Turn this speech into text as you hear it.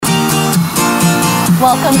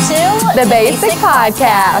Welcome to The Basic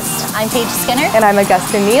Podcast. I'm Paige Skinner. And I'm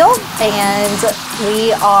Augusta Neal. And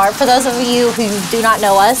we are, for those of you who do not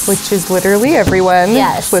know us, which is literally everyone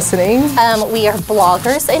listening. We are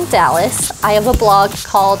bloggers in Dallas. I have a blog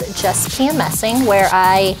called Just PMSing where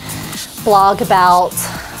I blog about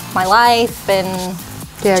my life and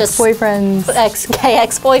ex-boyfriends. Gay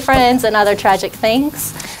ex-boyfriends and other tragic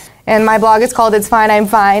things. And my blog is called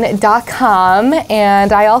itsfineimfine.com,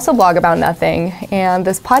 and I also blog about nothing. And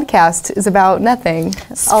this podcast is about nothing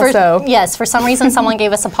also. For some reason someone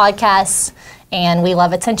gave us a podcast and we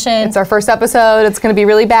love attention. It's our first episode. It's going to be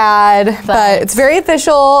really bad, but it's very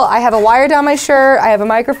official. I have a wire down my shirt. I have a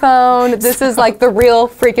microphone. This is like the real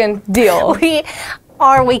freaking deal. We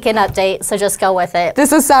are Weekend Update, so just go with it.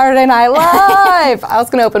 This is Saturday Night Live. I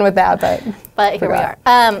was going to open with that, but here we are.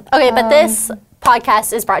 But this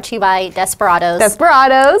podcast is brought to you by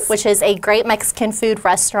Desperados, which is a great Mexican food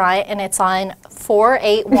restaurant, and it's on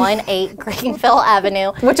 4818 Greenville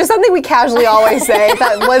Avenue. Which is something we casually always say.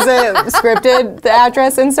 That wasn't scripted, the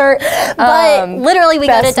address insert. But literally we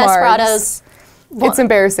go to Desperados. It's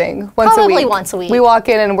embarrassing. Probably once a week. We walk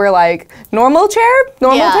in and we're like, normal chair?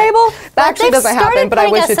 Normal table? That actually doesn't happen, but I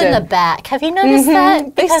wish it did. They started putting us in the back. Have you noticed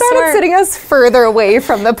that? They started sitting us further away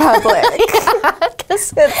from the public.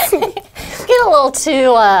 Because it's get a little too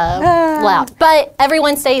loud. But every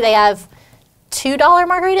Wednesday they have $2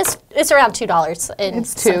 margaritas. It's around $2.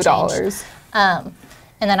 It's $2. And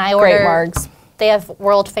then I order. Great margs. They have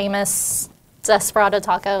world famous Desperado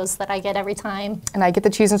tacos that I get every time. And I get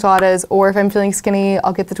the cheese enchiladas, or if I'm feeling skinny,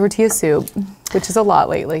 I'll get the tortilla soup, which is a lot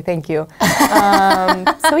lately. Thank you.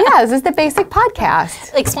 This is the Basic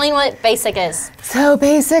Podcast. Explain what Basic is. So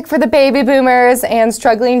Basic for the baby boomers and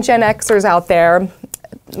struggling Gen Xers out there.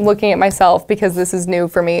 Looking at myself because this is new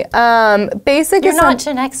for me. Basic You're is not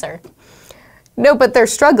Gen Xer. No, but they're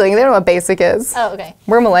struggling. They don't know what Basic is. Oh, okay.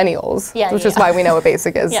 We're millennials, which is why we know what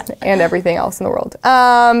Basic is and everything else in the world.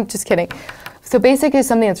 Just kidding. So Basic is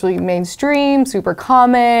something that's really mainstream, super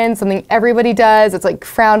common, something everybody does. It's like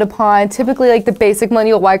frowned upon. Typically like the basic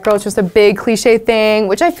millennial white girl is just a big cliche thing,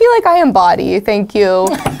 which I feel like I embody. Thank you.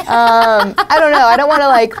 I don't know. I don't want to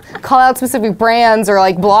like call out specific brands or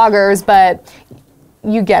like bloggers, but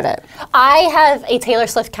you get it. I have a Taylor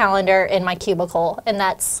Swift calendar in my cubicle, and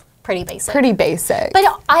that's pretty basic. Pretty basic. But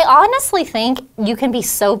I honestly think you can be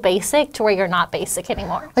so basic to where you're not basic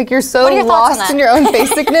anymore. Like you're so lost in your own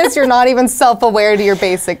basicness, you're not even self-aware to your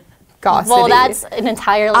basic gossipy. Well, that's an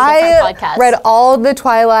entirely different podcast. I read all the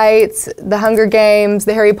Twilights, the Hunger Games,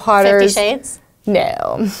 the Harry Potters. 50 Shades?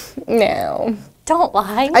 No. Don't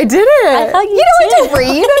lie. I didn't. I thought you I didn't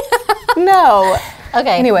read. No.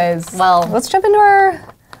 Okay. Anyways, well, let's jump into our...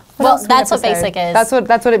 that's what Basic is. That's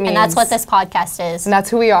what it means. And that's what this podcast is. And that's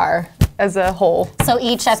who we are as a whole. So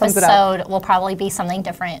each episode will probably be something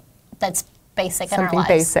different that's basic in our lives.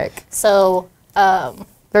 Something basic. So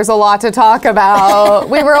there's a lot to talk about.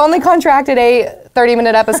 We were only contracted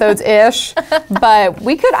 30-minute episodes-ish, but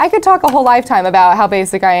I could talk a whole lifetime about how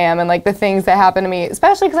basic I am and like the things that happen to me,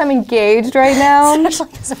 especially because I'm engaged right now.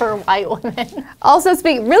 Especially because we're white women. Also,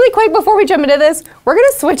 speak really quick before we jump into this, we're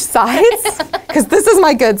gonna switch sides because this is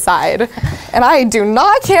my good side, and I do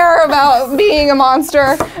not care about being a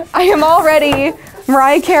monster. I am already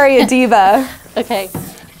Mariah Carey, a diva. Okay.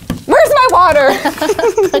 Where's my water?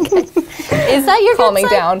 Okay. Is that your Calming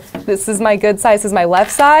good side? down. This is my good side. This is my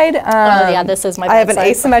left side. This is my bad I have an side.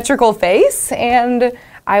 asymmetrical face, and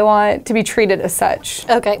I want to be treated as such.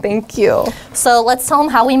 Okay. Thank you. So let's tell them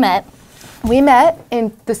how we met. We met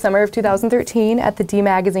in the summer of 2013 at the D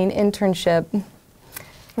Magazine internship.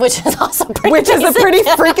 Which is also pretty Which is a pretty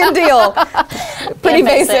freaking deal. Pretty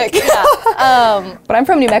basic. Yeah. But I'm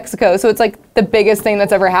from New Mexico, so it's like the biggest thing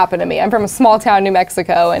that's ever happened to me. I'm from a small town, New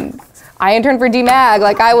Mexico, and I interned for DMAG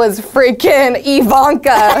like I was freaking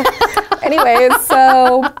Ivanka. Anyways,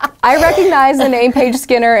 so I recognized the name Paige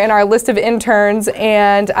Skinner in our list of interns,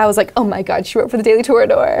 and I was like, oh my God, she wrote for the Daily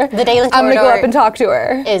Toreador. The Daily Toreador. I'm gonna go up and talk to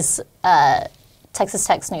her. Is Texas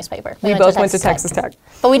Tech's newspaper. We both went to Texas Tech.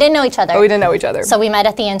 But we didn't know each other. Oh, we didn't know each other. So we met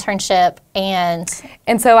at the internship, and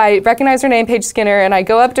so I recognized her name, Paige Skinner, and I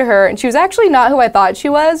go up to her, and she was actually not who I thought she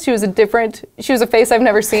was. She was a face I've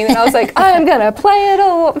never seen, and I was like, I'm gonna play it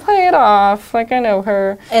off, like I know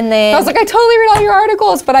her. And then I was like, I totally read all your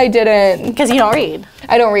articles, but I didn't. Because you don't read.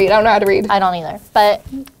 I don't read. I don't know how to read. I don't either. But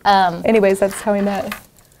anyways, that's how we met.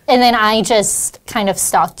 And then I just kind of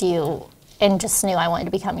stalked you and just knew I wanted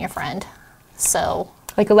to become your friend. So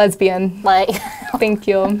like a lesbian. Like, thank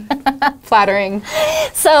you. Flattering.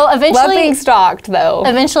 So eventually, love being stalked, though.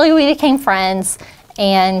 Eventually, we became friends,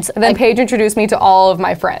 and then Paige introduced me to all of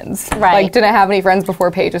my friends. Right. Like, didn't have any friends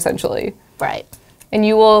before Paige, essentially. Right. and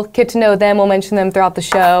you will get to know them. We'll mention them throughout the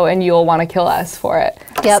show, and you'll want to kill us for it.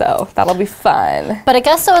 Yep. So that'll be fun. But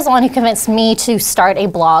Augusta was the one who convinced me to start a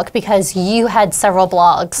blog because you had several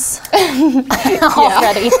blogs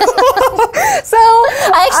already. So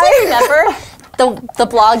I actually remember the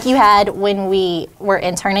blog you had when we were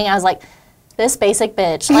interning. I was like, this basic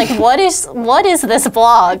bitch. Like, what is this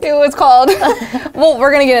blog? It was called, well,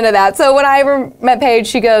 we're going to get into that. So when I met Paige,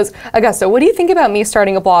 she goes, Augusta, what do you think about me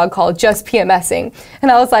starting a blog called Just PMSing?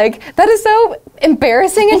 And I was like, that is so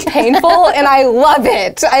embarrassing and painful, and I love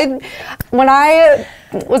it. When I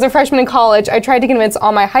was a freshman in college, I tried to convince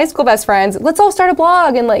all my high school best friends, let's all start a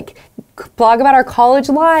blog and like blog about our college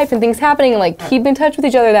life and things happening and like keep in touch with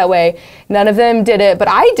each other that way. None of them did it, but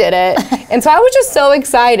I did it. And so I was just so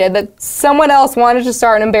excited that someone else wanted to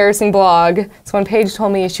start an embarrassing blog. So when Paige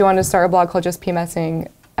told me she wanted to start a blog called Just PMSing,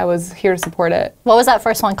 I was here to support it. What was that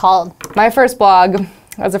first one called? My first blog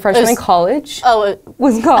as a freshman in college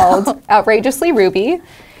was called Outrageously Ruby,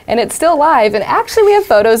 and it's still live. And actually we have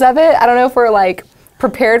photos of it. I don't know if we're like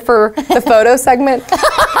prepared for the photo segment.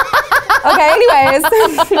 Okay, anyways,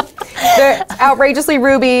 they're Outrageously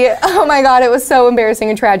Ruby. Oh my God, it was so embarrassing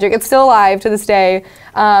and tragic. It's still alive to this day.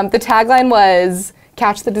 The tagline was,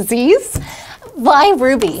 catch the disease. Why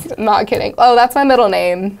Ruby? Not kidding. Oh, that's my middle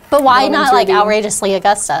name. But why not like Outrageously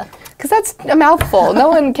Augusta? Because that's a mouthful. No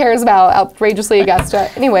one cares about Outrageously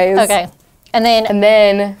Augusta. Anyways. Okay. And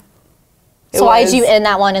then so why did you end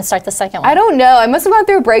that one and start the second one? I don't know. I must have gone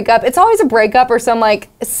through a breakup. It's always a breakup or some like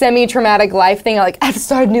semi-traumatic life thing. I have to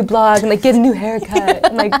start a new blog and like get a new haircut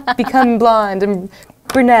and like become blonde and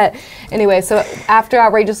brunette. Anyway, so after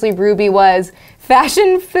Outrageously Ruby was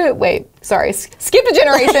fashion food. Wait, sorry, skip a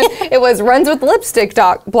generation. It was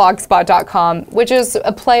runswithlipstick.blogspot.com, which is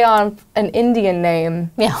a play on an Indian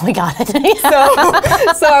name. Yeah, we got it.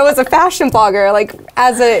 So I was a fashion blogger, like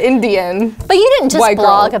as an Indian. But you didn't just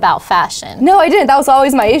blog about fashion. No, I didn't. That was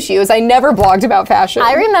always my issue. Is I never blogged about fashion.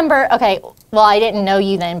 I remember. Okay, well, I didn't know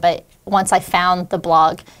you then, but once I found the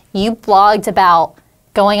blog, you blogged about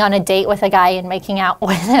going on a date with a guy and making out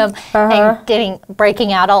with him and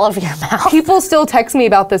breaking out all over your mouth. People still text me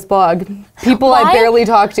about this blog. People I barely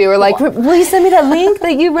talk to are like, will you send me that link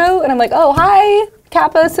that you wrote? And I'm like, oh, hi,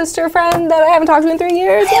 Kappa sister friend that I haven't talked to in 3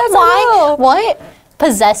 years. Yes, why? What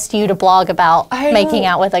possessed you to blog about making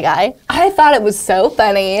out with a guy? I thought it was so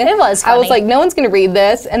funny. It was funny. I was like, no one's going to read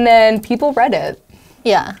this. And then people read it.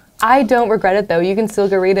 Yeah. I don't regret it, though. You can still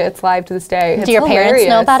go read it. It's live to this day. It's Do your parents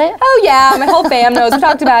know about it? Oh, yeah. My whole fam knows. We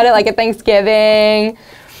talked about it, like, at Thanksgiving.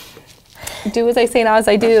 Do as I say, not as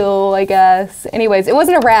I do, I guess. Anyways, it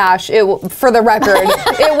wasn't a rash, for the record.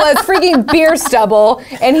 It was freaking beer stubble,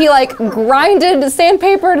 and he, like, grinded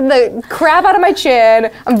sandpapered the crap out of my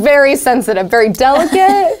chin. I'm very sensitive, very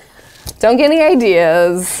delicate. Don't get any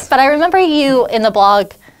ideas. But I remember you in the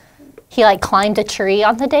blog, he, like, climbed a tree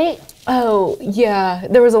on the date. Oh, yeah.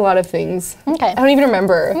 There was a lot of things. Okay. I don't even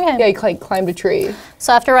remember. Okay. Yeah, he climbed a tree.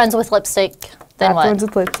 So after Runs with Lipstick, then what? After Runs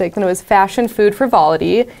with Lipstick, then it was Fashion Food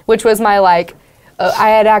Frivolity, which was my, like, I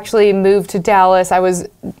had actually moved to Dallas. I was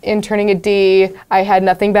interning at D. I had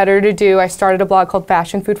nothing better to do. I started a blog called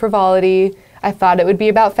Fashion Food Frivolity. I thought it would be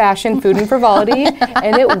about fashion, food, and frivolity,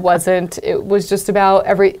 and it wasn't. It was just about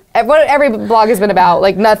what every blog has been about,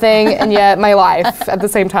 like nothing, and yet my life at the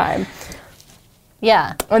same time.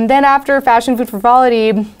 Yeah. And then after Fashion Food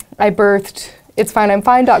Frivolity, I birthed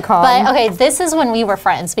itsfineimfine.com. But okay, this is when we were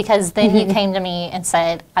friends, because then you came to me and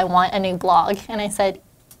said, I want a new blog. And I said,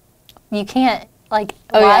 you can't, like,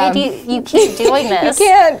 why do you keep doing this? You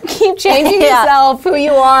can't keep changing yourself, who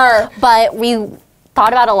you are. But we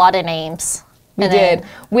thought about a lot of names. We did.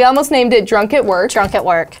 We almost named it Drunk at Work. Drunk at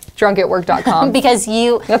Work. Drunkatwork.com. Because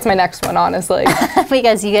you... That's my next one, honestly.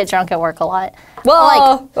 Because you get drunk at work a lot. Well,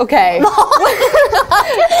 like, okay.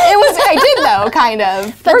 I did though, kind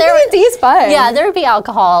of. But working at D's fun. Yeah, there would be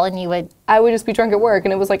alcohol and you would... I would just be drunk at work,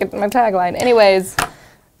 and it was like my tagline. Anyways.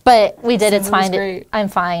 But we did It's Fine. I'm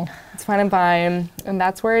fine. It's Fine, I'm fine. And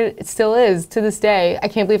that's where it still is to this day. I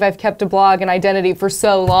can't believe I've kept a blog and identity for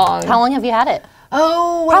so long. How long have you had it?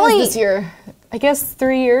 Oh, what was this year? I guess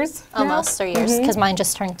 3 years. Almost 3 years, because mine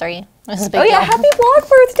just turned 3. This is a big deal. Yeah, happy blog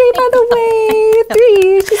birthday, by the way.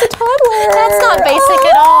 3, she's a toddler. That's not basic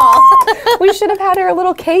at all. We should have had her a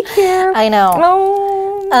little cake here. I know.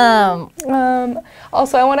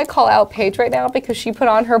 Also, I want to call out Paige right now because she put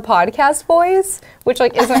on her podcast voice, which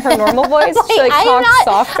like isn't her normal voice. She like talks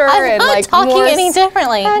softer and like talking more any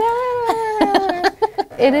differently.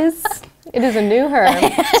 It is a new her.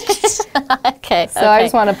 Okay. So I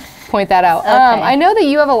just want to point that out. Okay. I know that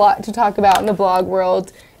you have a lot to talk about in the blog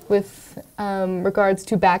world with regards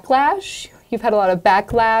to backlash You've had a lot of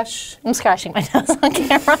backlash. I'm scratching my nose on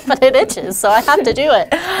camera, but it itches, so I have to do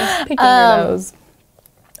it. Picking your nose.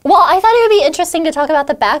 Well, I thought it would be interesting to talk about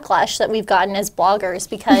the backlash that we've gotten as bloggers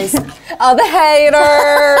because... Oh, the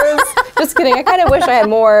haters! Just kidding. I kind of wish I had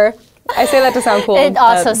more. I say that to sound cool. It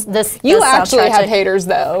also, you actually have haters,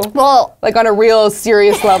 though. Well... Like on a real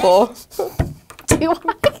serious level. Do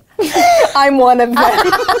I? I'm one of them.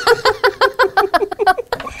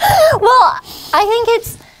 Well, I think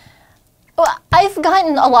it's... Well, I've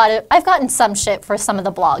gotten some shit for some of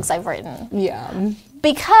the blogs I've written. Yeah.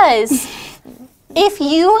 Because... If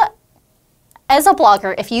you, as a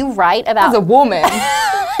blogger, if you write about... As a woman.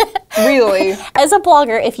 Really. As a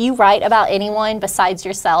blogger, if you write about anyone besides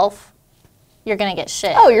yourself, you're going to get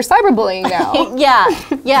shit. Oh, you're cyberbullying now. Yeah.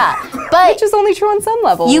 But which is only true on some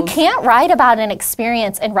levels. You can't write about an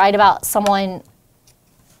experience and write about someone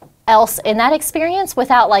else in that experience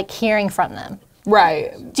without, like, hearing from them.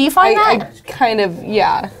 Right. Do you find that? I kind of,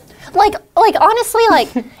 yeah. Like honestly, like,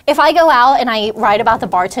 if I go out and I write about the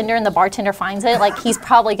bartender and the bartender finds it, like, he's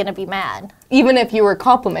probably going to be mad. Even if you were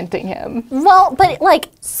complimenting him. Well, but, like,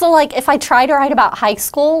 so, like, if I try to write about high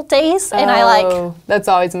school days and I, like... That's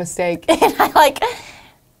always a mistake. And I, like,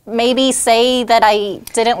 maybe say that I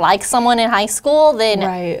didn't like someone in high school, then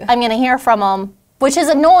I'm going to hear from them, which is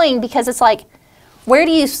annoying because it's like, where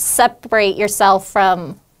do you separate yourself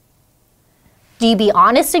from... Do you be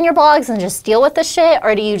honest in your blogs and just deal with the shit?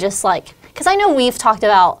 Or do you just like, because I know we've talked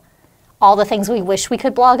about all the things we wish we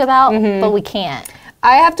could blog about, but we can't.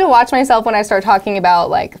 I have to watch myself when I start talking about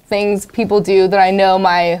like things people do that I know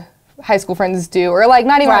my high school friends do, or like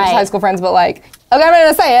not even just high school friends, but like, okay, I'm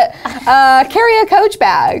gonna say it, carry a Coach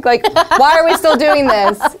bag. Like, why are we still doing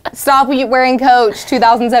this? Stop wearing Coach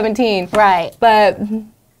 2017. Right. But,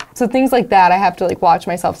 so things like that, I have to like watch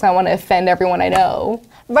myself, so I want to offend everyone I know.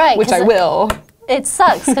 Right. Which I will. It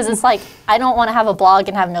sucks because it's like, I don't want to have a blog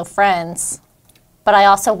and have no friends, but I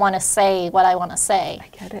also want to say what I want to say. I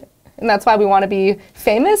get it. And that's why we want to be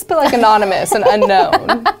famous, but like anonymous and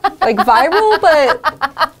unknown. Like viral, but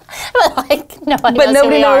like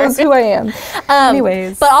nobody knows who I am.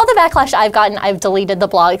 Anyways. But all the backlash I've gotten, I've deleted the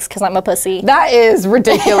blogs because I'm a pussy. That is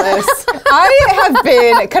ridiculous. I have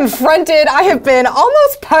been confronted, I have been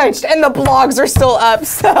almost punched, and the blogs are still up.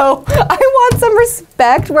 So I want some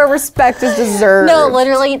respect where respect is deserved. No,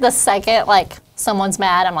 literally the second like someone's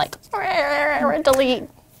mad, I'm like, delete.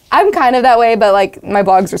 I'm kind of that way, but like my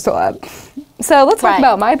blogs are still up. So let's talk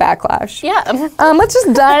about my backlash. Yeah. Let's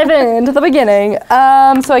just dive into the beginning.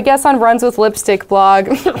 So I guess on Runs with Lipstick blog,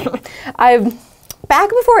 back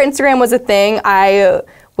before Instagram was a thing, I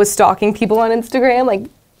was stalking people on Instagram. Like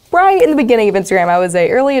right in the beginning of Instagram, I was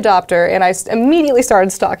an early adopter, and I immediately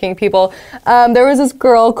started stalking people. There was this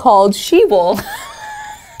girl called She-Wolf.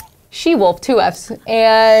 She-Wolf, 2 Fs,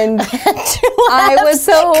 and I was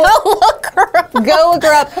so... Go look her up. Go look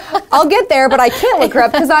her up. I'll get there, but I can't look her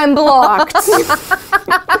up because I'm blocked.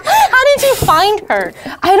 How did you find her?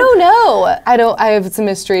 I don't know. It's a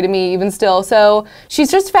mystery to me even still. So she's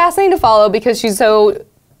just fascinating to follow because she's so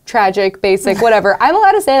tragic, basic, whatever. I'm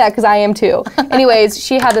allowed to say that because I am too. Anyways,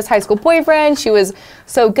 she had this high school boyfriend. She was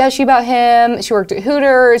so gushy about him. She worked at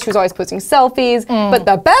Hooters. She was always posting selfies. But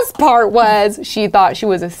the best part was she thought she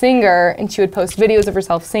was a singer and she would post videos of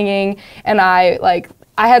herself singing. And I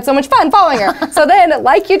had so much fun following her. So then,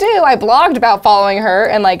 like you do, I blogged about following her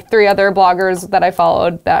and like 3 other bloggers that I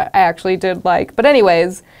followed that I actually did like. But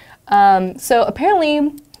anyways, so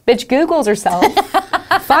apparently, bitch Googles herself,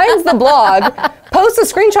 finds the blog, posts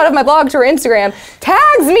a screenshot of my blog to her Instagram,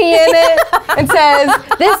 tags me in it, and says,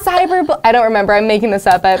 this I don't remember, I'm making this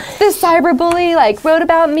up, but this cyberbully, like, wrote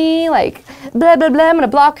about me, like, blah, blah, blah, I'm gonna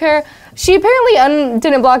block her. She apparently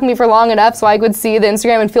didn't block me for long enough so I could see the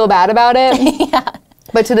Instagram and feel bad about it. Yeah.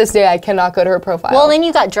 But to this day, I cannot go to her profile. Well, then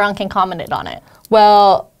you got drunk and commented on it.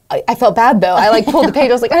 Well, I felt bad though. I like pulled the page.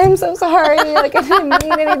 I was like, I'm so sorry. Like I didn't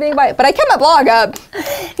mean anything by it. But I kept my blog up.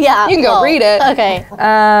 Yeah. You can go read it. Okay.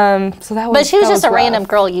 So that was. But she was just a rough. random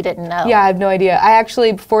girl you didn't know. Yeah, I have no idea. I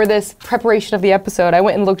actually, before this preparation of the episode, I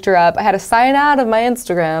went and looked her up. I had to sign out of my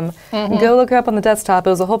Instagram and go look her up on the desktop. It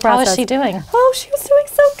was a whole process. How was she doing? Oh, she was doing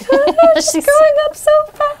so good. She's going up so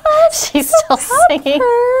fast. She's still singing.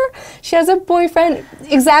 She has a boyfriend,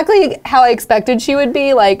 exactly how I expected she would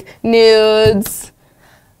be, like nudes.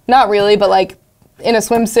 Not really, but like in a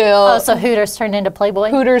swimsuit. Oh, so Hooters turned into Playboy?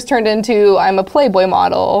 Hooters turned into I'm a Playboy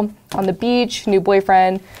model. On the beach, new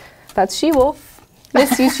boyfriend. That's She-Wolf.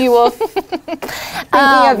 Miss you, She-Wolf. Thinking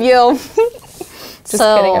of you. Just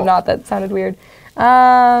kidding, I'm not. That sounded weird.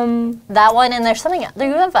 That one, and there's something else.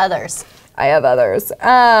 You have others. I have others.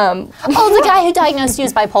 Oh, the guy who diagnosed you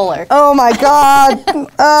as bipolar. Oh my God.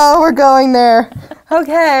 Oh, we're going there.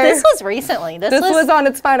 Okay. This was recently. This was on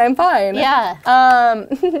It's Fine, I'm Fine. Yeah.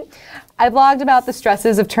 I blogged about the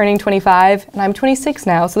stresses of turning 25, and I'm 26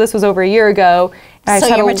 now, so this was over a year ago. And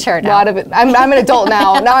so you're mature now. I'm an adult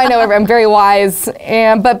now. Now I know I'm very wise.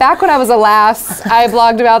 But back when I was a lass, I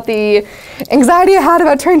blogged about the anxiety I had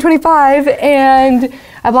about turning 25, and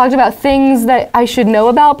I blogged about things that I should know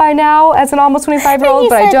about by now as an almost 25-year-old,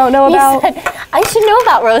 but I don't know about. Said, I should know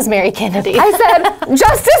about Rosemary Kennedy. I said,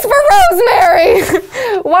 justice for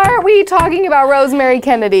Rosemary! Why aren't we talking about Rosemary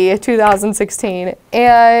Kennedy 2016?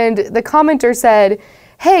 And the commenter said,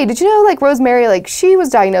 hey, did you know, like, Rosemary, like, she was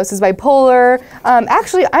diagnosed as bipolar.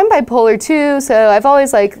 Actually, I'm bipolar too, so I've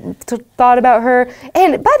always, like, thought about her.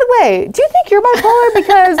 And by the way, do you think you're bipolar?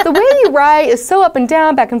 Because the way you write is so up and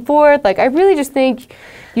down, back and forth. Like, I really just think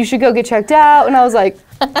you should go get checked out. And I was like,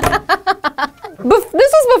 this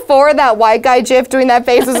was before that white guy gif doing that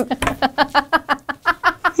face was,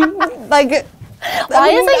 like, why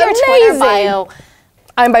isn't your Twitter bio?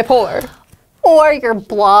 I'm bipolar. Or your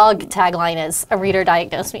blog tagline is, a reader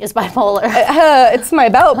diagnosed me as bipolar. It's my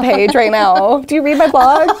about page right now. Do you read my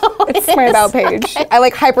blog? It's my about page. Okay. I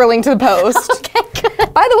like hyperlink to the post. Okay,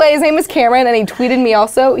 good. By the way, his name is Cameron, and he tweeted me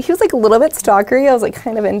also. He was like a little bit stalkery. I was like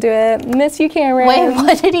kind of into it. Miss you, Cameron. Wait,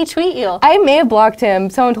 what did he tweet you? I may have blocked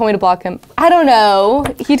him. Someone told me to block him. I don't know.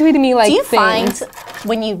 He tweeted me like Do you things. find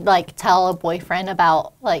when you like tell a boyfriend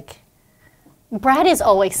about like, Brad is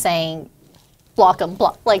always saying, block him,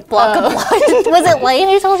 block him. Was it Lane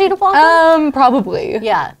who told you to block him? Probably.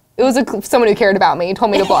 Yeah. It was someone who cared about me told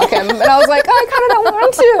me to block him, and I was like, oh, I kind of don't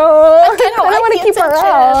want to. I don't want to keep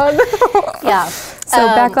around. Yeah. So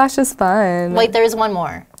backlash is fun. Wait, there's one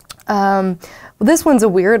more. Well, this one's a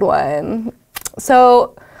weird one.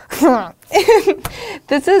 So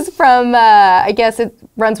this is from, I guess it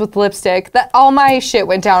runs with lipstick. All my shit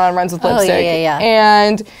went down on Runs with Lipstick. Yeah.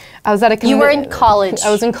 And I was at a... You were in college.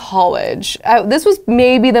 I was in college. This was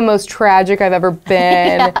maybe the most tragic I've ever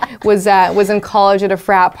been. Was in college at a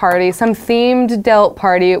frat party, some themed Delt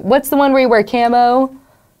party. What's the one where you wear camo?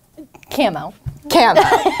 Camo.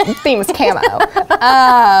 Theme is camo.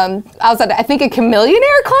 I was at, I think, a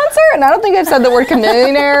Chameleonaire concert, and I don't think I've said the word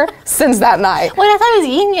Chameleonaire since that night. Wait, I thought it was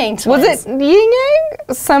Yin Yang Twins. Was it Yin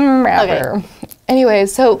Yang? Some rapper. Okay. Anyway,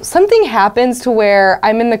 so something happens to where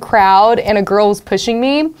I'm in the crowd and a girl's pushing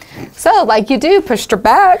me. So, like you do, pushed her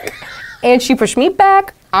back, and she pushed me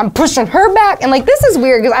back. I'm pushing her back, and like this is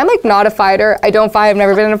weird because I'm like not a fighter. I don't fight. I've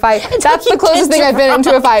never been in a fight. That's the closest thing I've been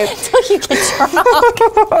into a fight. Until you get drunk.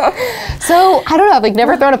 So I don't know. I've like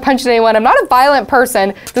never thrown a punch at anyone. I'm not a violent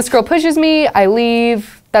person. This girl pushes me. I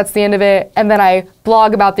leave. That's the end of it. And then I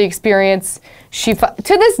blog about the experience. To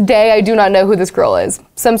this day, I do not know who this girl is.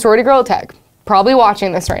 Some sorority girl at Tech. Probably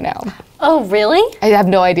watching this right now. Oh, really? I have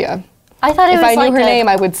no idea. I thought it was like if I knew her name,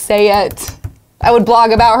 I would say it. I would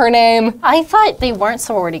blog about her name. I thought they weren't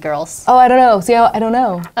sorority girls. Oh, I don't know. See, I don't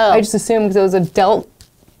know. Oh. I just assumed because it was a Delt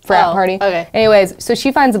frat party. Okay. Anyways, so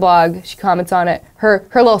she finds a blog. She comments on it. Her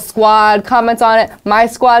little squad comments on it. My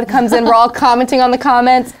squad comes in. We're all commenting on the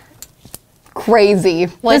comments. Crazy.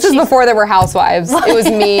 This is before there were housewives. It was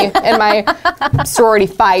me and my sorority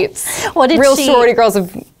fights. What did Real sorority girls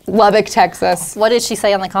of Lubbock, Texas. What did she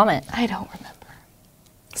say on the comment? I don't remember.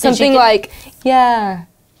 Something like, yeah.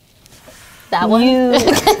 That one?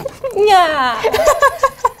 Yeah.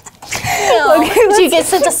 No. Okay, did you get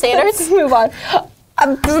sent to standards? Let's move on.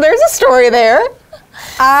 There's a story there.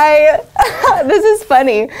 This is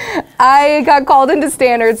funny. I got called into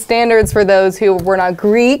standards. Standards, for those who were not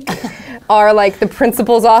Greek, are like the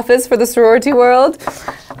principal's office for the sorority world.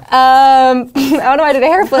 I don't know, I did a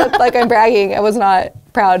hair flip, like I'm bragging. I was not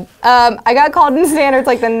proud. I got called into standards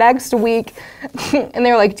like the next week, and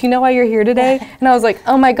they were like, do you know why you're here today? And I was like,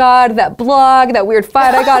 oh my God, that blog, that weird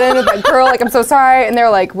fight I got in with that girl, like I'm so sorry. And they were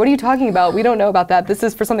like, what are you talking about? We don't know about that. This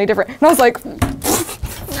is for something different. And I was like,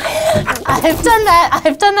 I've done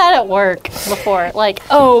that at work before. Like,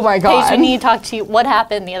 oh my God. Paige, we need to talk to you. What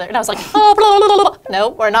happened the other? And I was like, oh, blah, blah, blah, blah.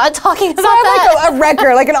 Nope, we're not talking about that. Like a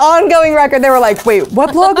record, like an ongoing record. They were like, wait,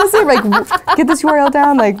 what blog was it? Like, get this URL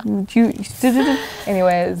down. Like,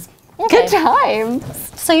 anyways, okay. Good times.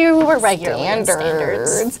 So you were regularly in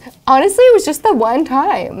standards. Honestly, it was just the one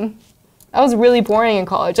time. I was really boring in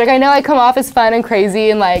college. Like, I know I come off as fun and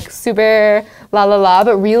crazy and like super la la la,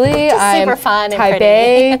 but really just I'm super fun type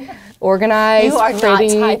and pretty. A, organized, you are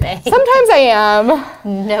pretty. not type A. Sometimes I am.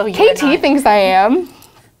 No, you're KT not. thinks I am.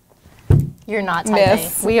 You're not type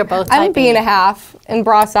Miss. A. We are both type I'm B and a half in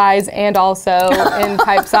bra size and also in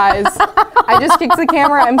type size. I just kicked the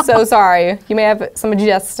camera. I'm so sorry. You may have some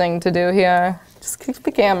adjusting to do here. Just kick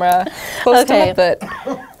the camera. Close to my foot.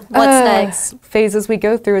 What's next? Phases we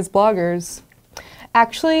go through as bloggers.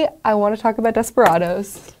 Actually, I want to talk about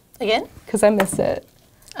Desperados. Again? Because I miss it.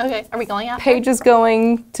 Okay, are we going out? Paige is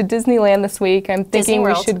going to Disneyland this week. I'm thinking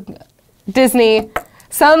we World. should... Disney.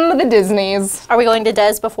 Some of the Disneys. Are we going to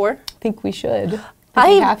Des before? I think we should. I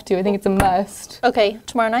think we have to. I think it's a must. Okay,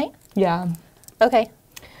 tomorrow night? Yeah. Okay.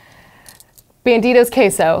 Banditos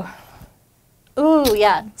queso. Ooh,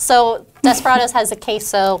 yeah. So Desperados has a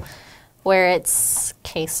queso where it's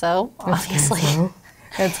queso, obviously.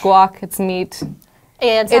 It's guac, it's meat.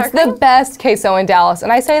 And sour it's cream? the best queso in Dallas.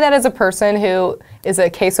 And I say that as a person who is a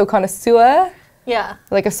queso connoisseur. Yeah.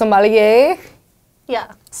 Like a sommelier.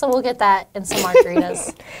 Yeah. So we'll get that and some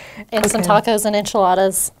margaritas and some tacos and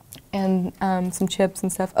enchiladas. And some chips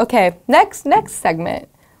and stuff. Okay, next segment.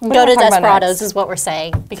 Go to Desperados is what we're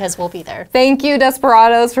saying because we'll be there. Thank you,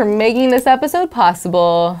 Desperados, for making this episode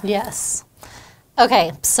possible. Yes.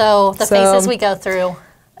 Okay, so the phases we go through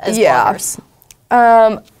as bloggers.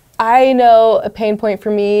 I know a pain point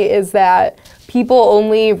for me is that people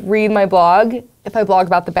only read my blog if I blog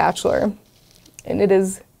about The Bachelor. And it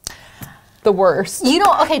is the worst. You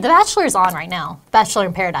know, okay, The Bachelor is on right now. Bachelor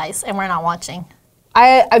in Paradise, and we're not watching.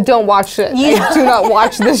 I don't watch it. I do not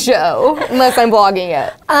watch the show unless I'm blogging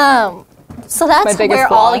it. So that's where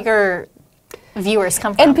all your viewers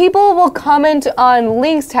come from. And people will comment on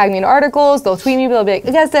links, tag me in articles, they'll tweet me, they'll be like,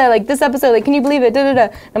 Augusta, like this episode, like can you believe it,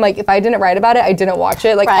 da-da-da. I'm like, if I didn't write about it, I didn't watch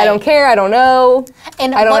it. Like I don't care, I don't know.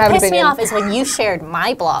 And I don't what have pissed me opinion. off is when you shared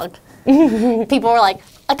my blog, people were like,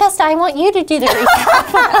 Augusta, I want you to do the recap.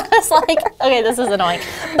 I was like, okay, this is annoying.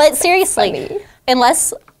 But seriously,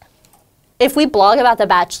 if we blog about The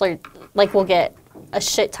Bachelor, like we'll get a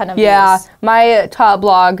shit ton of views. Yeah, my top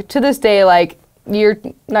blog to this day, like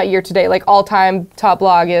not year to date, like all-time top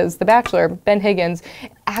blog is The Bachelor, Ben Higgins.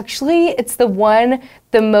 Actually, it's the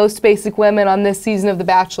most basic women on this season of The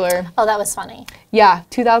Bachelor. Oh, that was funny. Yeah,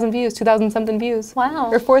 2,000 views, 2,000 something views. Wow.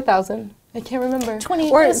 Or 4,000. I can't remember.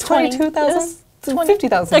 22,000.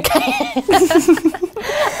 50,000. Okay.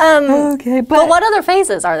 Okay, but what other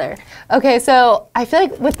phases are there? Okay, so I feel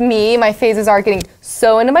like with me, my phases are getting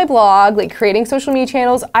so into my blog, like creating social media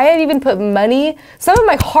channels. I had even put money, some of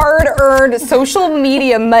my hard-earned social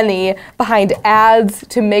media money behind ads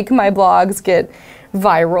to make my blogs get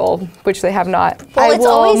viral, which they have not. Well, it's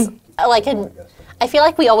always like I feel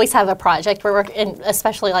like we always have a project where we're in,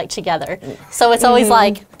 especially like together. So it's always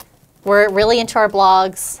like we're really into our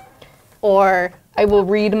blogs, or I will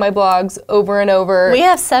read my blogs over and over. We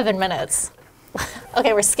have 7 minutes.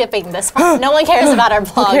 Okay, we're skipping this one. No one cares about our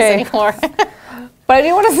blogs anymore. But I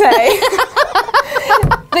do want to say,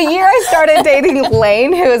 the year I started dating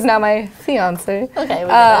Lane, who is now my fiance,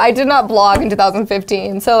 I did not blog in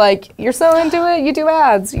 2015. So like, you're so into it, you do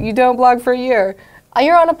ads. You don't blog for a year.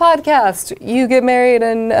 You're on a podcast. You get married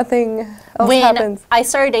and nothing else happens. When I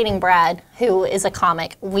started dating Brad, who is a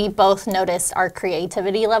comic, we both noticed our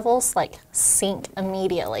creativity levels like sink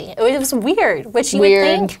immediately. It was weird, which you would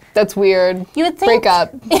think. That's weird. You would think. Break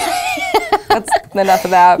up. That's enough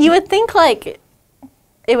of that. You would think like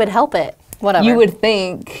it would help it. Whatever. You would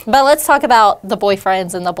think. But let's talk about the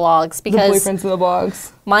boyfriends and the blogs, because the boyfriends and the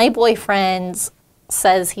blogs. My boyfriend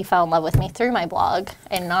says he fell in love with me through my blog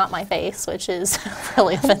and not my face, which is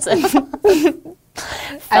really offensive.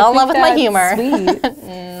 Fell in love with my humor,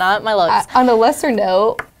 not my looks. On a lesser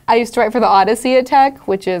note, I used to write for the Odyssey at Tech,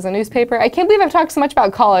 which is a newspaper. I can't believe I've talked so much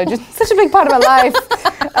about college. It's such a big part of my life.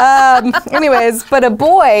 Anyways, but a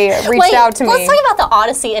boy reached out to me. Let's talk about the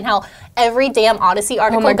Odyssey and how every damn Odyssey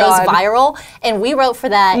article goes viral, and we wrote for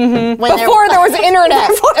that before there was internet,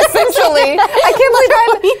 essentially. I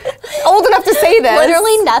can't believe I'm old enough to say this.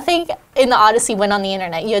 Literally nothing in the Odyssey went on the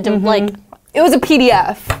internet. You had to It was a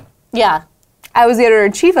PDF. Yeah. I was the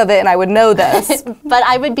editor-in-chief of it, and I would know this. But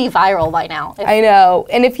I would be viral by now. I know.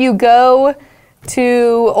 And if you go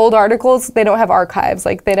to old articles, they don't have archives.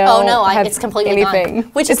 Like, they don't have it's completely anything.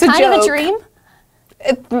 Gone. Which is kind of a dream.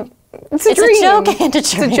 It's a dream. It's a joke and a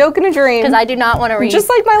dream. It's a joke and a dream. Because I do not want to read. Just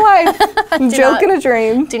like my life. Joke and a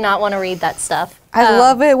dream. Do not want to read that stuff. I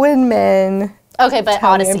love it when men... Okay, but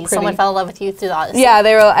Odyssey. Someone fell in love with you through the Odyssey. Yeah,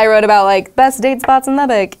 I wrote about, like, best date spots in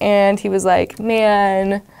Lubbock. And he was like,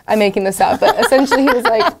 man... I'm making this up, but essentially he was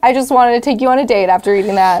like, I just wanted to take you on a date after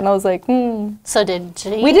reading that. And I was like, So did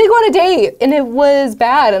he? We did go on a date, and it was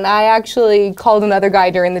bad, and I actually called another guy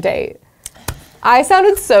during the date. I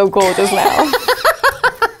sounded so cool just now.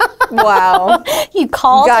 Wow. You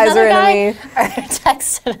called You guys another are guy into me. or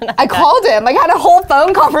texted another I guy? called him. Like, had a whole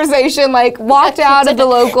phone conversation. Like, walked you out of the didn't.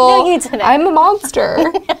 local. No, you didn't. I'm a monster.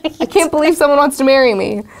 I can't believe someone wants to marry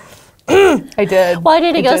me. I did. Why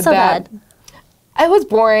did it I go so that. bad? It was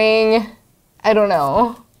boring. I don't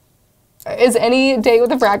know. Is any date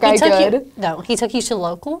with a frat guy good? No, he took you to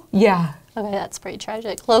local? Yeah. Okay, that's pretty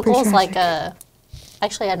tragic. Local's like a...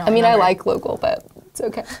 Actually, I don't I mean, I remember. like local, but it's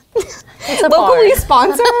okay. It's a Locally bar.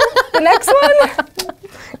 sponsor the next one?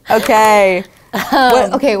 Okay.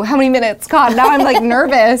 Okay, how many minutes? God, now I'm like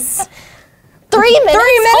nervous. 3 minutes?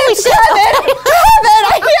 3 minutes, Holy Kevin! Kevin,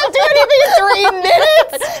 I can't do anything in 3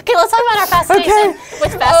 minutes! shit. Okay, let's talk about our fascination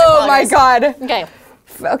with fashion Oh my bloggers. God. Okay.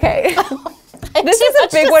 Okay. This is a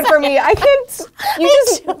big one for me. I can't. You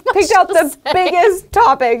just picked out the biggest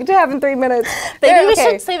topic to have in 3 minutes. Maybe we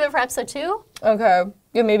Okay. should save it for episode 2. Okay.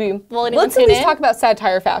 Yeah, maybe. Will anyone Let's at tune least in? talk about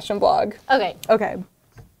satire fashion blog. Okay. Okay.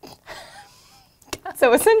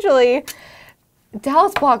 So essentially,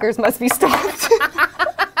 Dallas bloggers must be stopped.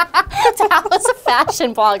 Dallas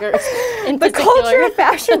fashion bloggers in The particular. culture of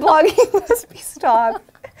fashion blogging must be stopped.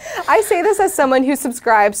 I say this as someone who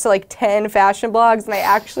subscribes to like 10 fashion blogs and I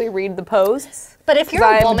actually read the posts. But if you're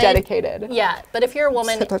I'm a woman, dedicated. Yeah, but if you're a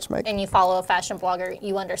woman Just touch mic. and you follow a fashion blogger,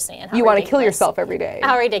 you understand how You want to kill ridiculous- yourself every day.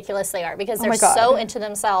 How ridiculous they are because they're my God. so into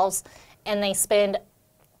themselves and they spend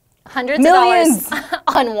hundreds Millions. of dollars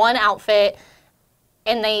on one outfit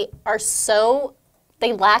and they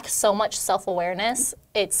lack so much self-awareness.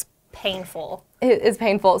 It's painful. It is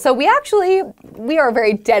painful. So we are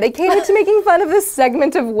very dedicated to making fun of this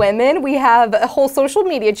segment of women. We have a whole social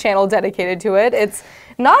media channel dedicated to it. It's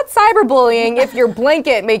not cyberbullying if you're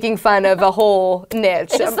blanket making fun of a whole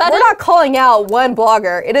niche. We're not calling out one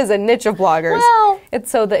blogger. It is a niche of bloggers. Well-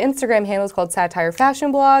 So the Instagram handle is called Satire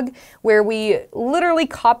Fashion Blog, where we literally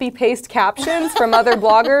copy paste captions from other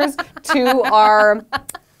bloggers to our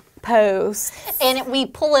posts. And we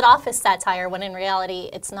pull it off as satire when in reality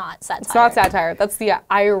it's not satire. It's not satire. That's the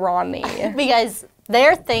irony. Because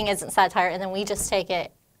their thing isn't satire, and then we just take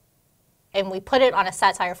it and we put it on a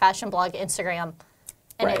satire fashion blog Instagram,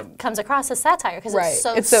 and Right. it comes across as satire because Right. it's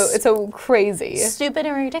so It's so crazy. stupid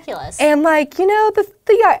and ridiculous. And like, you know,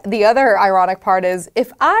 the other ironic part is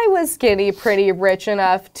if I was skinny, pretty, rich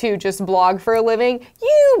enough to just blog for a living,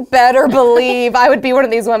 you better believe I would be one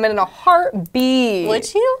of these women in a heartbeat.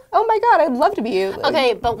 Would you? Oh my God, I'd love to be you.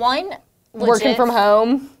 Okay, but one Working from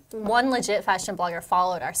home. legit fashion blogger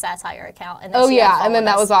followed our satire account, and then Oh she yeah, and then unfollowed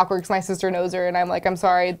that us. was awkward because my sister knows her, and I'm like, I'm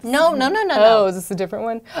sorry. No. Oh, is this a different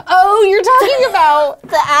one? Oh, you're talking about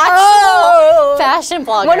the actual Oh. fashion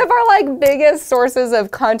blogger. one of our like biggest sources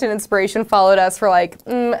of content inspiration followed us for like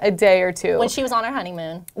a day or two. when she was on her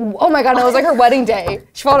honeymoon. Oh my God, no, it was like her wedding day.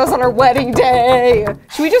 She followed us on her wedding day.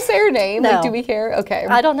 Should we just say her name? No. Like, do we care? Okay.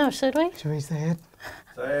 I don't know, should we? Should we say it?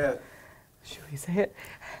 Say it. Should we say it?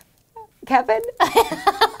 Kevin?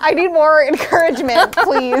 I need more encouragement,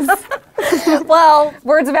 please. Well,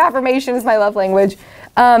 Words of affirmation is my love language.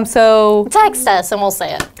 So, text us and we'll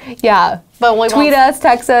say it. yeah. But we Tweet won't. us,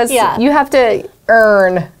 text us. Yeah. You have to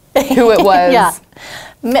earn who it was.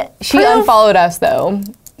 Yeah. She Proof- unfollowed us, though,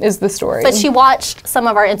 is the story. But she watched some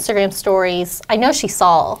of our Instagram stories. I know she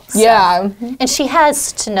saw. stuff. Yeah. And she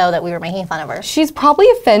has to know that we were making fun of her. She's probably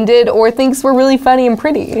offended or thinks we're really funny and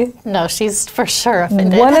pretty. No, she's for sure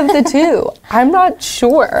offended. One of the two. I'm not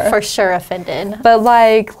sure. For sure offended. But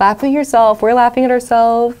like, laugh at yourself. We're laughing at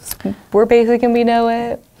ourselves. We're basic and we know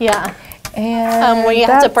it. Yeah. And when you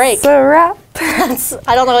have to break. That's a wrap.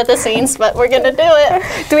 I don't know what this means, but we're going to do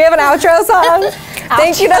it. Do we have an outro song?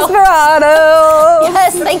 Thank you, Outro. Desperados.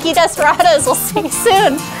 Yes, thank you, Desperados. We'll see you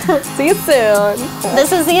soon. See you soon.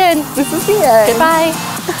 This is the end. This is the end. Goodbye.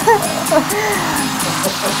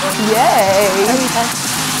 Yay. Are we done?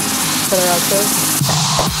 Is that our outro?